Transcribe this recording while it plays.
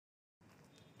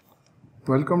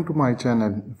Welcome to my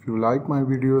channel. If you like my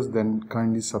videos, then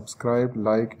kindly subscribe,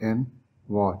 like and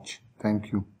watch.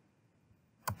 Thank you.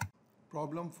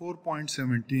 Problem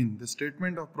 4.17. The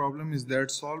statement of problem is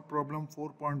that solve problem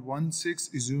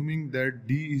 4.16 assuming that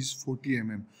D is 40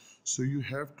 mm. So you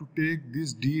have to take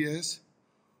this D as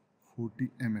 40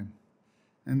 mm.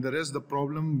 And the rest, the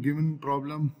problem, given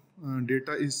problem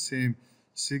data is same.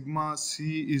 Sigma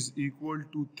C is equal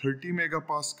to 30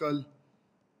 megapascal.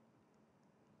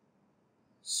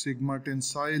 Sigma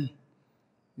tensile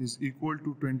is equal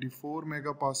to 24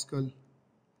 megapascal,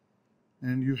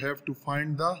 and you have to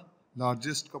find the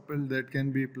largest couple that can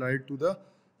be applied to the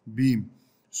beam.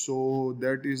 So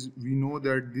that is, we know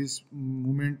that this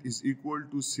moment is equal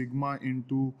to sigma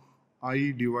into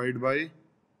I divided by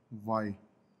y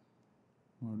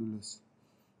modulus.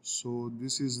 So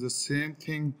this is the same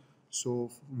thing.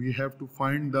 So we have to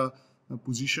find the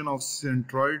position of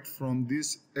centroid from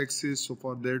this axis. So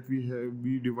for that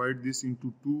we divide this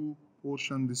into two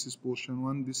portion. This is portion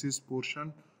 1, this is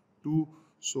portion 2.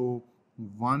 So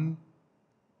 1,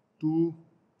 2,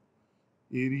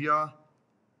 area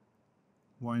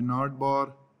y0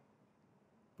 bar,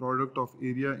 product of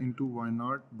area into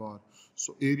y0 bar.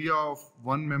 So area of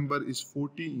one member is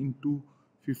 40 into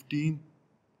 15,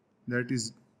 that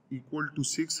is equal to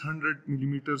 600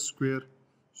 millimeters square.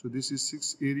 So this is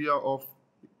 6 area of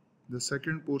the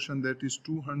second portion, that is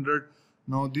 200.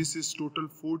 Now this is total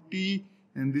 40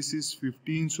 and this is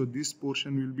 15, so this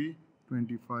portion will be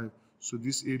 25. So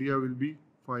this area will be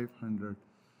 500.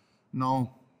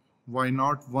 Now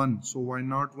y01, so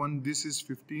y01, this is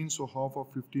 15, so half of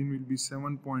 15 will be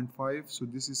 7.5. So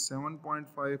this is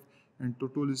 7.5 and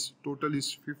total is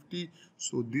 50.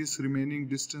 So this remaining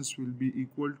distance will be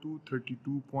equal to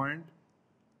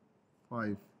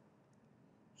 32.5.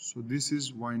 So this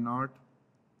is y01,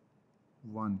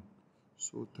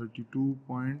 so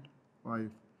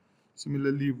 32.5.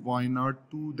 Similarly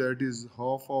y02, that is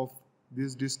half of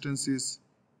this distance is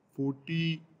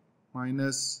 40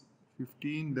 minus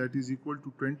 15, that is equal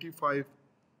to 25.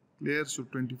 Clear? So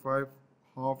 25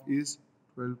 half is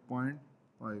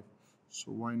 12.5.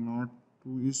 So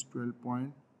y02 is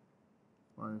 12.5.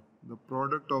 The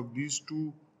product of these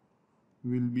two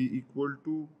will be equal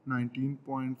to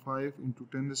 19.5 into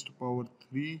 10 raised to power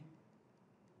 3,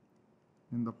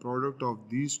 and the product of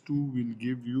these two will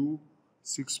give you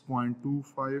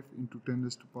 6.25 into 10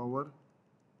 raised to power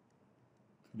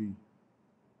 3.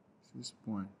 This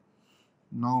point.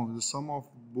 Now the sum of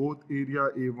both area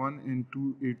A1 and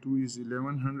A2 is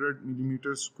 1100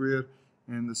 millimeters square,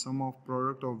 and the sum of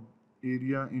product of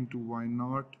area into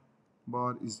y0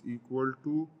 bar is equal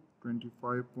to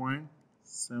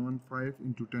 25.75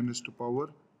 into 10 raised to power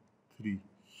 3.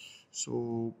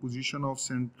 So position of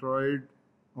centroid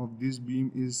of this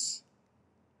beam is,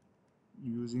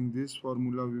 using this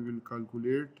formula we will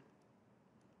calculate.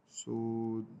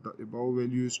 So the above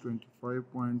value is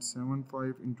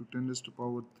 25.75 into 10 raised to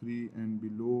power 3, and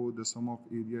below the sum of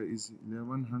area is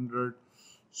 1100.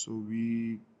 So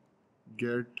we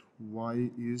get y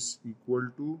is equal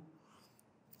to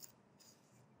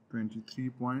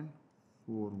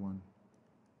 23.41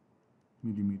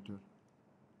 millimeter.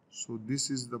 So this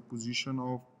is the position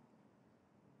of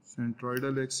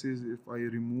centroidal axis. If I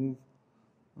remove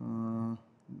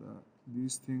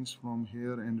these things from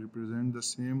here and represent the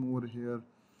same over here,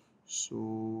 so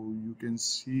you can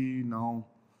see now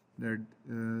that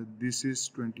this is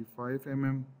 25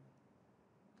 mm.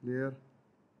 Clear?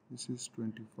 This is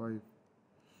 25.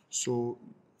 So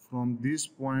from this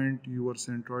point your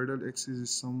centroidal axis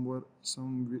is somewhere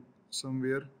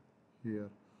here.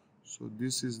 So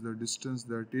this is the distance,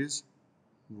 that is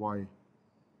y,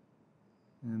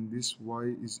 and this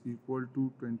y is equal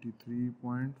to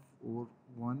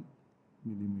 23.41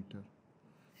 millimeter.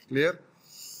 Clear?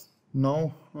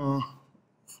 Now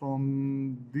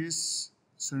from this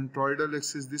centroidal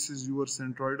axis, this is your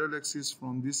centroidal axis,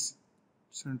 from this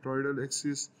centroidal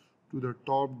axis to the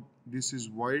top, this is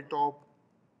y top,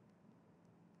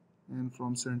 and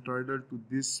from centroidal to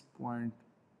this point,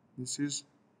 this is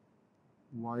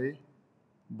y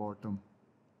bottom.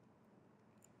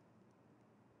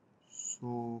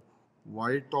 So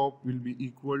y top will be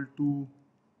equal to,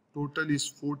 total is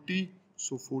 40,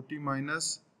 so 40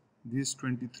 minus this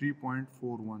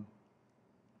 23.41,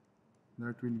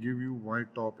 that will give you y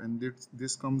top, and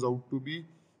this comes out to be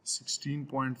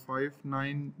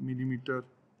 16.59 millimeter.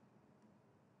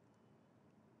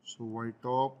 So y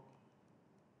top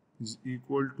is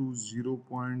equal to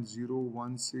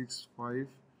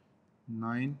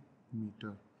 0.01659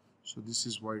 meter. So this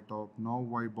is y top. Now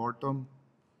y bottom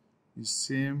is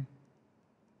same,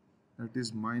 that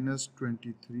is minus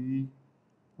 23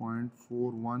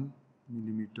 0.41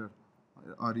 millimeter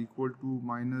are equal to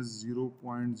minus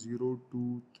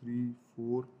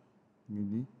 0.0234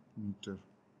 millimeter.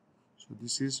 So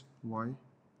this is Y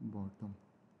bottom.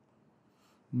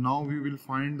 Now we will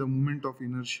find the moment of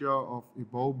inertia of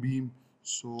above beam.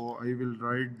 So I will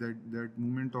write that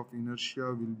moment of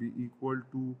inertia will be equal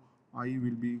to I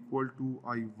will be equal to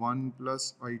I1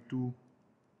 plus I2.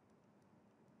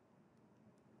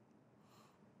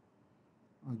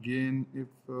 Again, if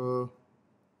so,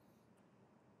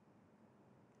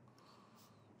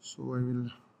 I will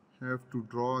have to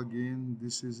draw again.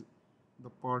 This is the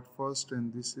part first,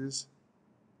 and this is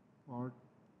part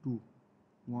 2,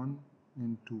 1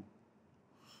 and 2.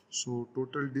 So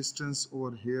total distance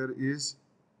over here is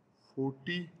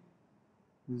 40.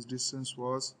 This distance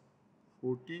was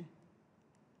 40.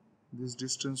 This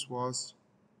distance was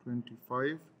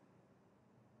 25.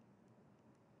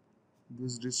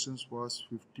 This distance was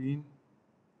 15.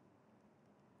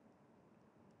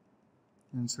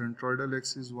 And centroidal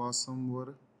axis was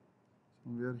somewhere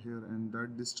here, and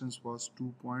that distance was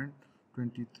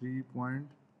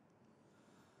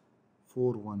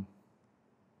 2.23.41.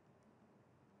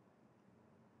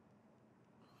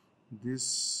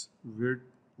 This width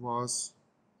was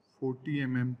 40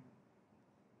 mm.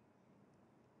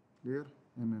 Clear?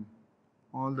 Mm.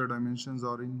 All the dimensions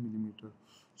are in millimeter.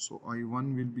 So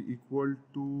I1 will be equal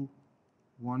to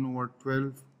 1 over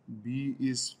 12. B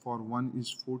is for 1 is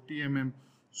 40 mm.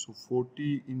 So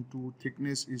 40 into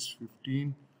thickness is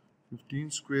 15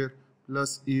 square,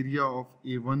 plus area of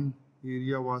A1,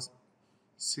 area was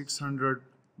 600,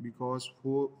 because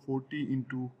 40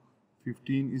 into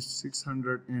 15 is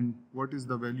 600, and what is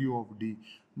the value of D?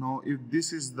 Now if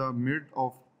this is the mid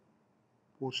of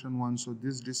portion 1, so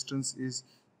this distance is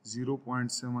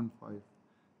 0.75.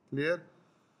 Clear?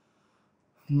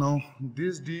 Now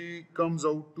this D comes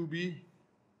out to be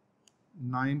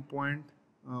 9 point.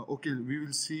 Okay, we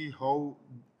will see how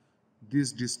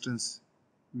this distance,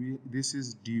 this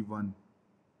is D1.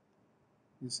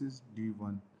 This is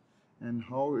D1, and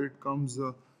how it comes.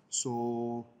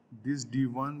 So this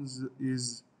D1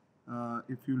 is,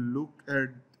 if you look at,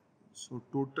 so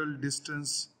total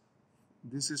distance,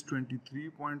 this is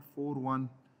 23.41.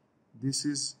 This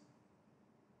is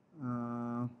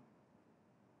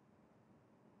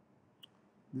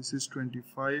this is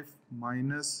 25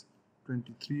 minus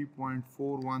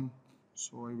 23.41.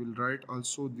 So I will write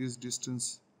also this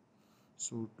distance.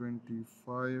 So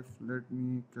 25, let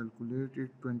me calculate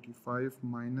it. 25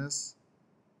 minus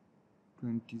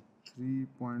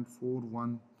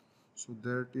 23.41. So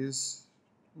that is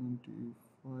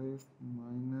 25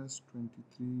 minus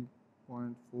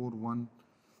 23.41.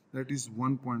 That is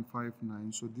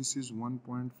 1.59. So this is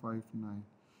 1.59.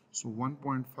 So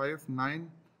 1.59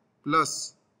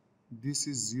 plus this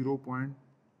is 0.7.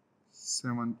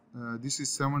 This is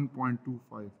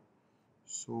 7.25.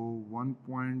 So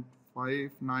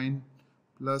 1.59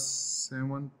 plus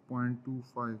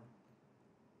 7.25.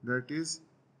 That is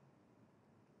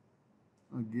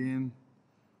again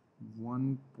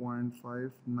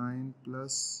 1.59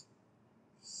 plus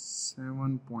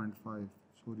 7.5.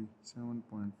 Sorry,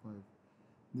 7.5.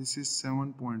 This is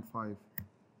 7.5. I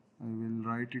will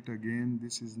write it again.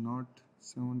 This is not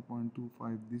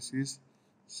 7.25. This is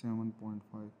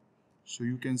 7.5. So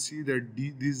you can see that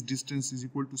this distance is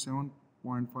equal to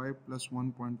 7.5 plus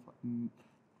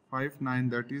 1.59,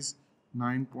 that is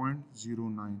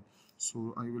 9.09.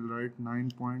 So I will write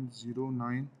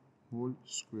 9.09 whole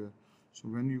square. So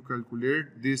when you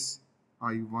calculate this,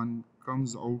 I1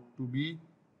 comes out to be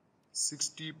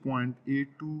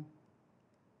 60.82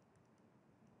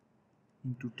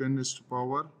 into 10 raised to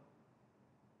power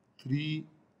 3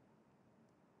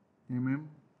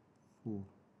 mm4.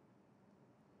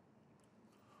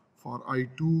 For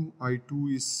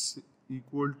I2 is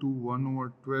equal to 1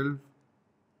 over 12.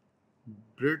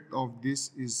 Breadth of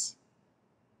this is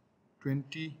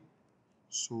 20.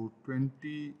 So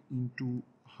 20 into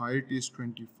height is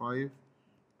 25.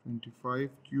 25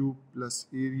 cube plus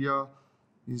area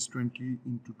is 20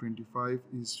 into 25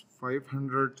 is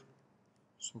 500.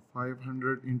 So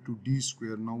 500 into D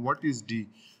square. Now what is D?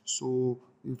 So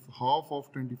if half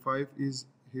of 25 is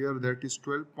here, that is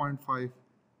 12.5.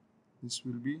 This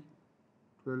will be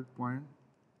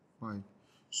 12.5.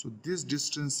 So this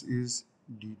distance is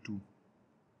D2.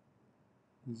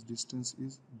 This distance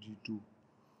is D2,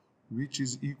 which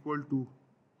is equal to,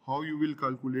 how you will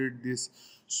calculate this?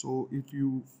 So if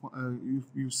you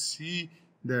see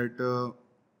that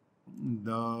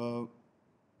the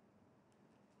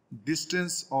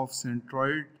distance of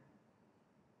centroid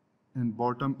and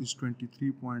bottom is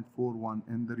 23.41,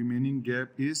 and the remaining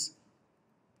gap is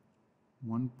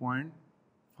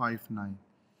 1.59.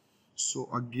 So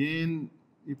again,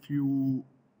 if you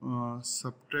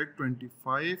subtract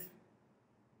 25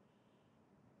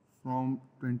 from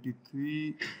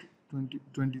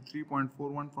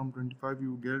 23.41 from 25,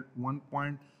 you get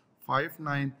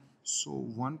 1.59. so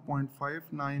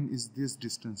 1.59 is this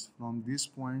distance from this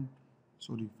point,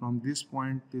 from this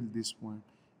point till this point.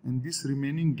 And this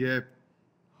remaining gap,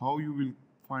 how you will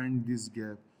find this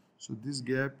gap? So this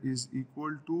gap is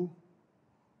equal to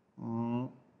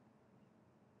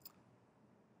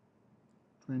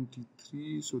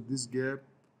 23. So this gap,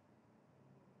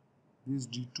 this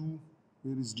d2,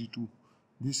 where is d2?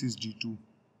 This is d2.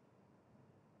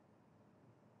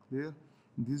 Clear?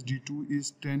 This d2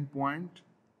 is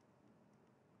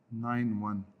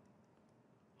 10.91.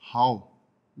 How?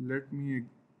 Let me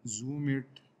zoom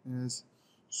it as,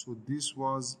 so this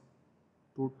was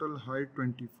total height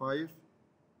 25.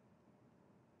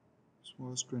 This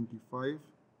was 25,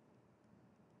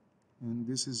 and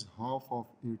this is half of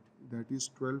it, that is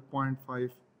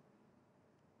 12.5.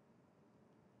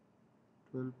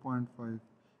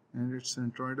 And its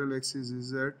centroidal axis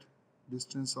is at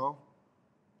distance of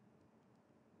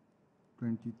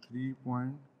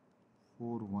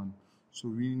 23.41. so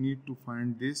we need to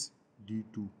find this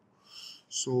d2.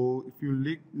 So if you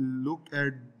look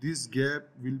at this gap,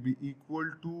 will be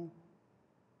equal to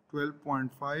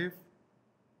 12.5,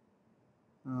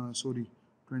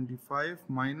 25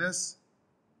 minus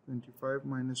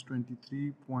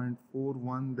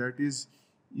 23.41, that is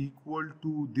equal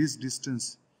to this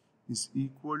distance, is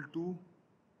equal to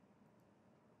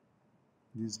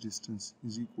this distance,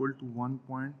 is equal to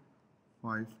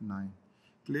 1.59.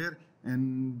 Clear?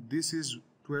 And this is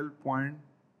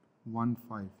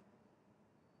 12.15.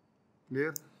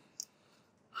 Clear?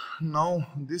 Now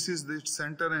this is the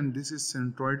center and this is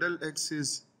centroidal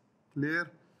axis. Clear?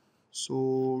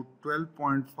 So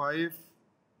 12.5,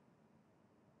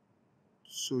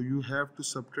 so you have to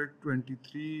subtract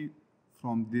 23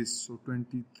 from this, so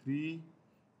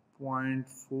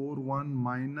 23.41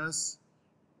 minus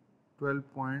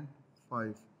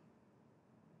 12.5.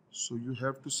 so you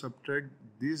have to subtract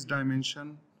this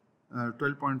dimension,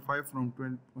 12.5 from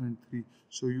 12.3,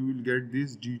 so you will get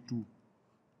this d2,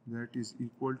 that is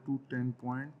equal to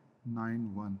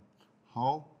 10.91.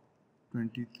 How?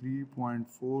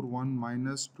 23.41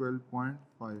 minus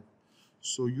 12.5.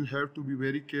 so you have to be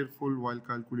very careful while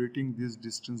calculating this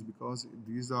distance, because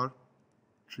these are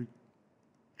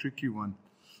tricky one.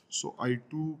 So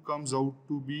I2 comes out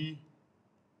to be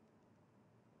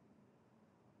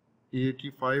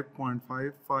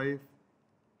 85.55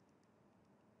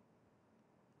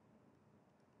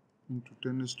 into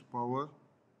 10 raised to power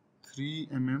 3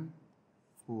 mm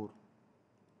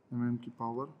ki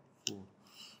power 4.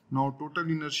 Now total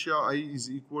inertia I is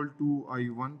equal to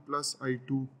I1 plus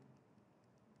I2,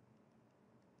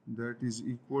 that is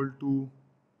equal to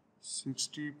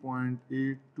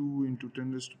 60.82 into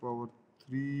 10 raised to power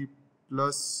 3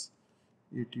 plus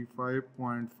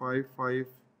 85.55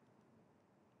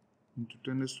 into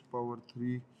 10 raised to power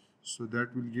 3. So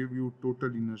that will give you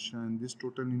total inertia, and this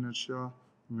total inertia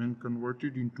when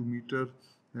converted into meter,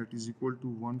 that is equal to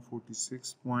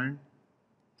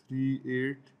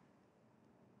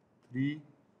 146.383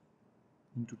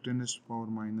 into 10 raised to power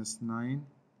minus 9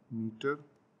 meter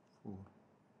 4.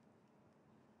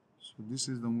 So this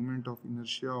is the moment of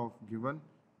inertia of given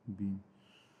beam.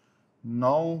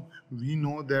 Now we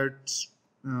know that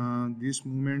this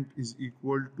moment is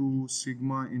equal to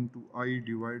sigma into I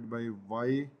divided by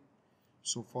y.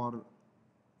 So for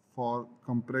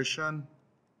compression,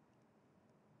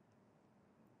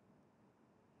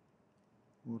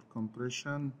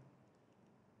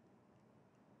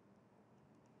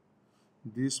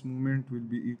 this moment will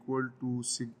be equal to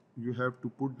you have to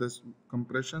put the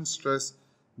compression stress,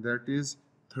 that is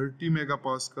 30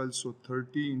 megapascal. So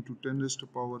 30 into 10 raised to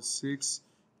power 6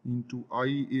 into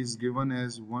I is given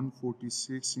as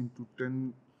 146 into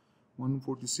 10,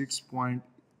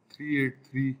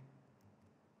 146.383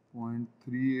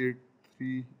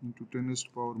 into 10 raised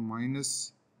to power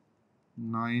minus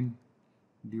 9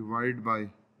 divided by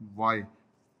y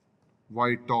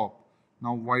top.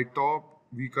 Now y top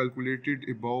we calculated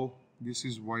above, this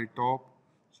is y top,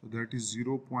 so that is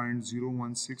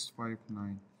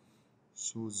 0.01659.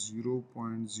 So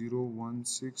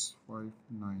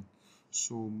 0.01659.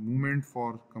 So moment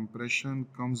for compression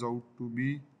comes out to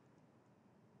be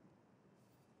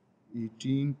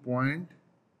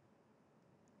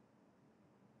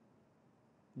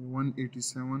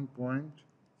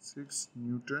 187.6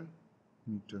 Newton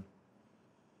meter.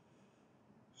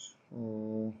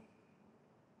 So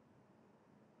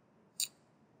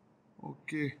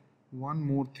okay, one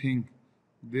more thing,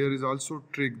 there is also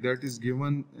trick that is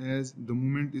given as the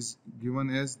moment is given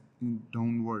as in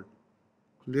downward.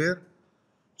 Clear?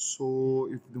 So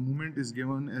if the moment is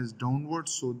given as downward,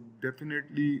 so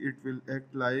definitely it will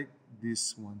act like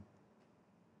this one.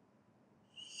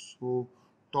 So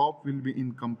top will be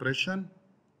in compression,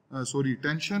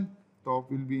 tension.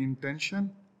 Top will be in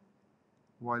tension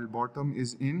while bottom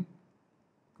is in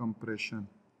compression.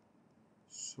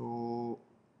 So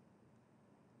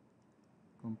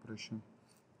compression.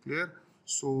 Clear?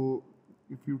 So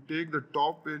if you take the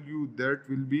top value, that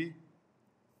will be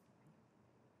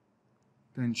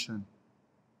tension.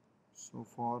 So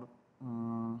for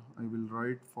I will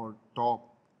write for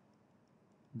top,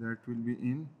 that will be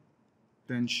in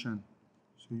tension.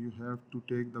 So you have to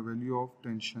take the value of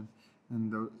tension,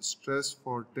 and the stress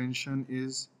for tension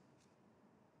is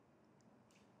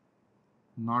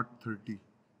not 30.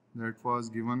 That was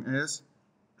given as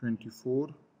 24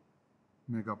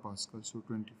 megapascal. So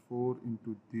 24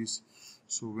 into this.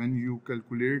 So when you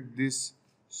calculate this,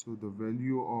 so the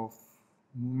value of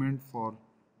moment for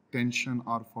tension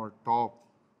or for top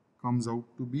comes out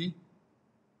to be,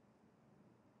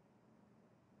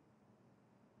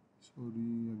 sorry,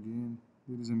 again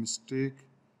there is a mistake.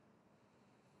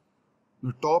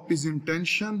 The top is in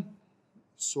tension,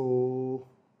 so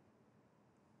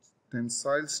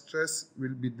tensile stress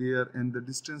will be there, and the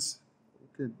distance,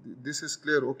 okay, this is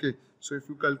clear. Okay, so if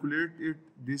you calculate it,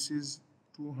 this is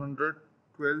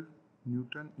 212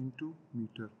 Newton into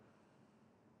meter.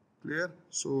 Clear?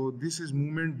 So this is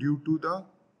movement due to the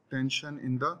tension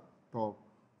in the top.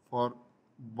 For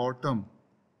bottom,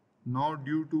 now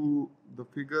due to the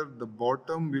figure, the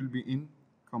bottom will be in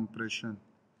compression.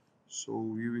 So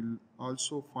we will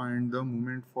also find the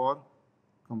moment for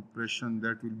compression,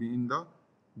 that will be in the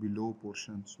below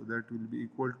portion. So that will be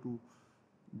equal to,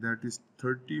 that is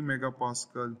 30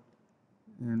 megapascal,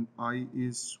 and I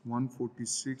is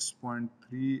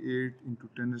 146.38 into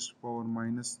 10 raised to the power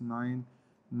minus 9.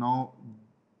 Now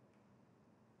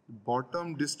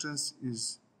bottom distance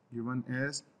is given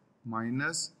as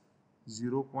minus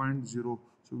 0.0. So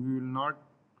we will not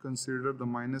consider the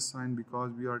minus sign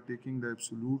because we are taking the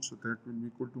absolute. So that will be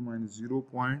equal to minus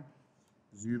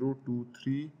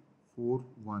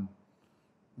 0.02341.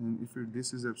 And if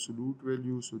this is absolute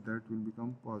value, so that will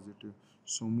become positive.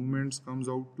 So moments comes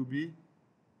out to be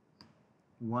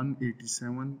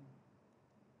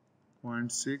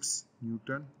 187.6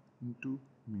 Newton into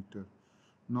meter.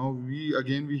 Now we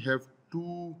have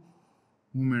two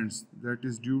moments, that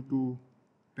is due to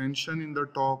tension in the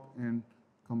top and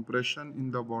compression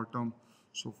in the bottom.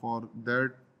 So for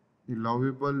that,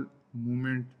 allowable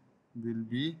moment will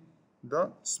be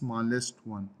the smallest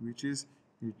one, which is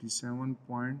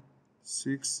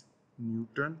 87.6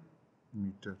 Newton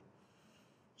meter.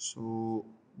 So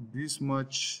this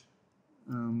much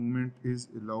moment is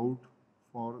allowed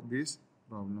for this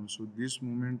problem. So this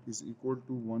moment is equal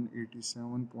to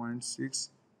 187.6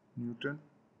 Newton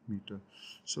meter.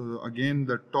 So again,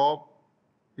 the top,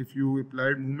 if you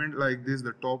applied moment like this,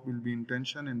 the top will be in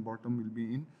tension and bottom will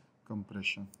be in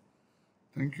compression.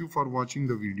 Thank you for watching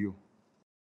the video.